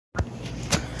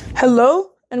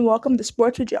Hello and welcome to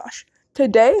Sports with Josh.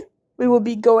 Today we will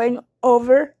be going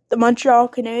over the Montreal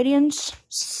Canadiens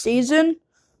season,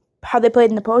 how they played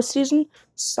in the postseason,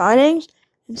 signings,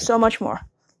 and so much more.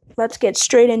 Let's get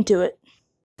straight into it.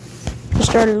 To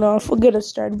start it off, we'll get us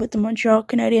started with the Montreal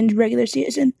Canadiens regular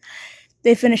season.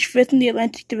 They finished 5th in the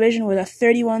Atlantic Division with a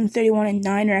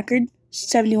 31-31-9 record,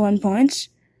 71 points.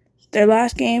 Their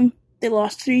last game, they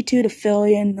lost 3-2 to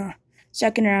Philly in the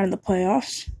second round of the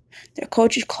playoffs. Their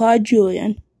coach is Claude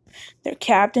Julien. Their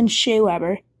captain, Shea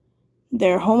Weber.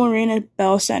 Their home arena,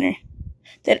 Bell Center.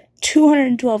 They had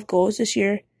 212 goals this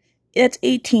year. That's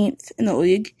 18th in the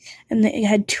league. And they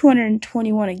had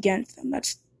 221 against them.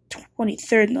 That's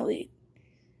 23rd in the league.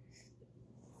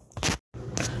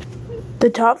 The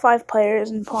top 5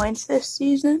 players in points this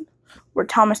season were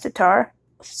Thomas Tatar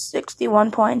with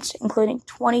 61 points, including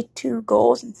 22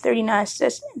 goals and 39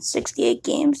 assists in 68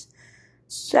 games.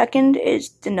 Second is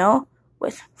Danault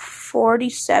with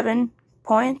 47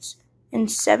 points in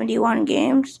 71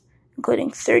 games,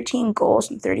 including 13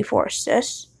 goals and 34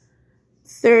 assists.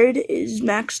 Third is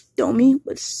Max Domi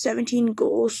with 17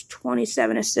 goals,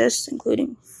 27 assists,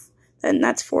 and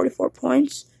that's 44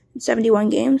 points in 71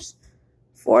 games.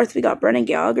 Fourth, we got Brendan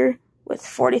Gallagher with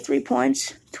 43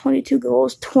 points, 22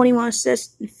 goals, 21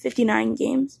 assists in 59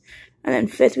 games. And then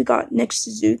fifth, we got Nick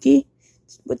Suzuki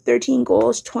with 13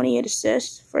 goals, 28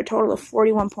 assists, for a total of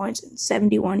 41 points in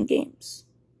 71 games.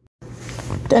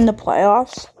 Then the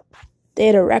playoffs, they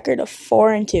had a record of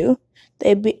 4-2.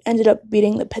 They ended up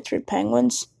beating the Pittsburgh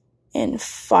Penguins in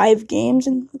 5 games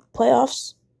in the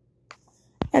playoffs.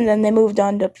 And then they moved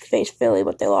on to face Philly,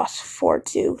 but they lost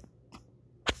 4-2.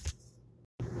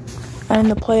 And in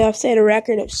the playoffs, they had a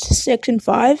record of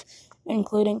 6-5,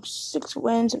 including 6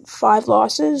 wins and 5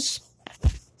 losses.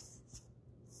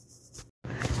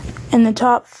 In the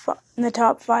top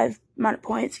 5 amount of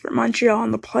points for Montreal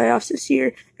in the playoffs this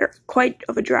year are quite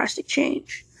of a drastic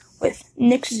change, with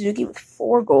Nick Suzuki with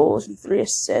 4 goals and 3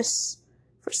 assists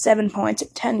for 7 points in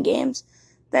 10 games.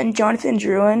 Then Jonathan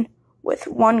Drouin with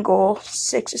 1 goal,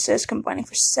 6 assists, combining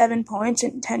for 7 points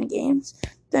in 10 games.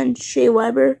 Then Shea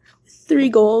Weber with 3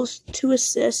 goals, 2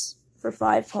 assists for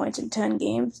 5 points in 10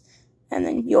 games. And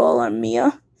then Yoel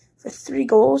Armia for 3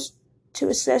 goals, 2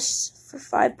 assists for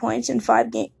 5 points in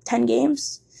 10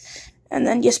 games. And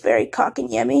then Jesperi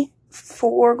Kotkaniemi,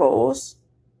 4 goals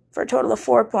for a total of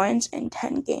 4 points in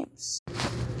 10 games.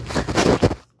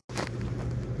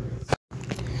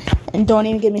 And don't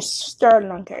even get me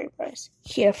started on Carey Price.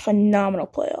 He had a phenomenal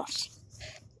playoffs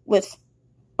with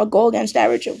a goal against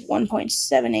average of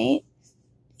 1.78.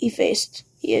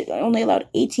 He had only allowed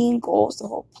 18 goals the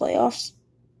whole playoffs.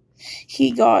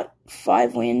 He got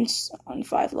 5 wins on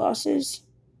 5 losses.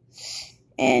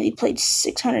 And he played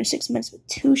 606 minutes with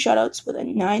 2 shutouts with a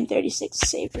 .936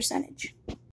 save percentage.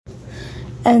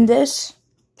 And this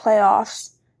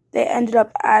playoffs, they ended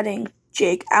up adding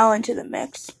Jake Allen to the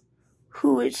mix,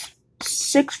 who is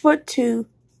 6'2",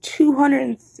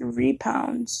 203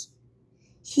 pounds.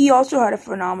 He also had a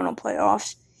phenomenal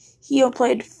playoffs. He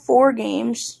played 4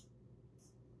 games,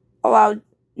 allowed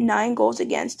 9 goals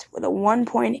against with a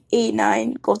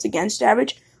 1.89 goals against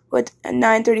average with a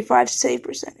 .935 save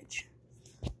percentage.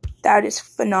 That is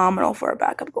phenomenal for a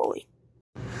backup goalie.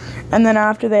 And then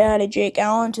after they added Jake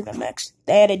Allen to the mix,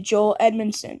 they added Joel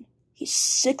Edmondson. He's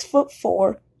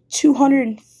 6'4",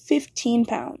 215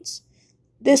 pounds.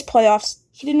 This playoffs,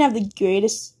 he didn't have the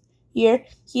greatest year.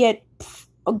 He had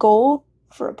a goal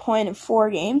for a point in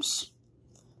 4 games.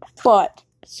 But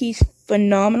he's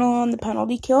phenomenal on the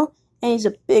penalty kill, and he's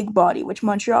a big body, which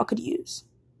Montreal could use.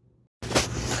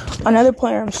 Another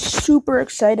player I'm super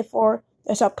excited for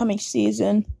this upcoming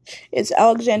season is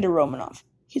Alexander Romanov.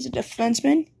 He's a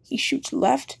defenseman. He shoots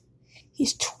left.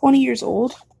 He's 20 years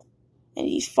old, and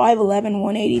he's 5'11",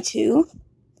 182.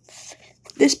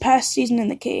 This past season in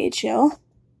the KHL,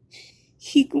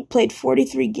 he played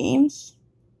 43 games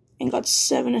and got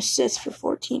 7 assists for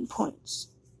 14 points.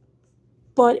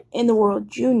 But in the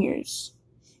World Juniors,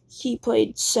 he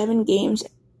played 7 games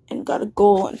and got a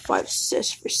goal and 5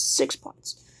 assists for 6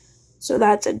 points. So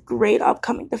that's a great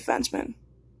upcoming defenseman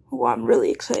who I'm really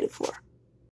excited for.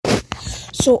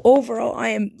 So overall, I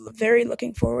am very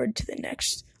looking forward to the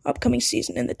next upcoming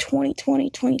season in the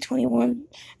 2020-2021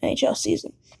 NHL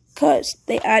season, because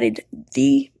they added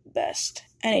the best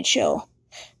NHL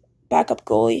backup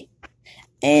goalie,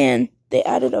 and they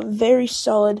added a very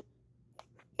solid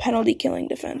penalty killing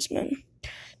defenseman.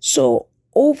 So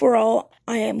overall,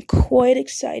 I am quite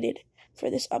excited for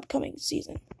this upcoming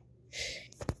season.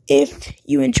 If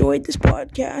you enjoyed this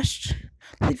podcast,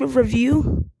 leave a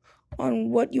review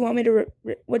on what you want me to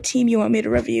what team you want me to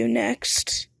review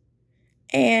next,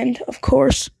 And, of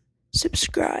course,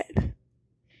 subscribe.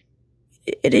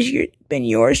 It has been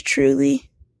yours truly,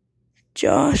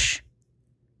 Josh.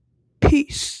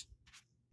 Peace.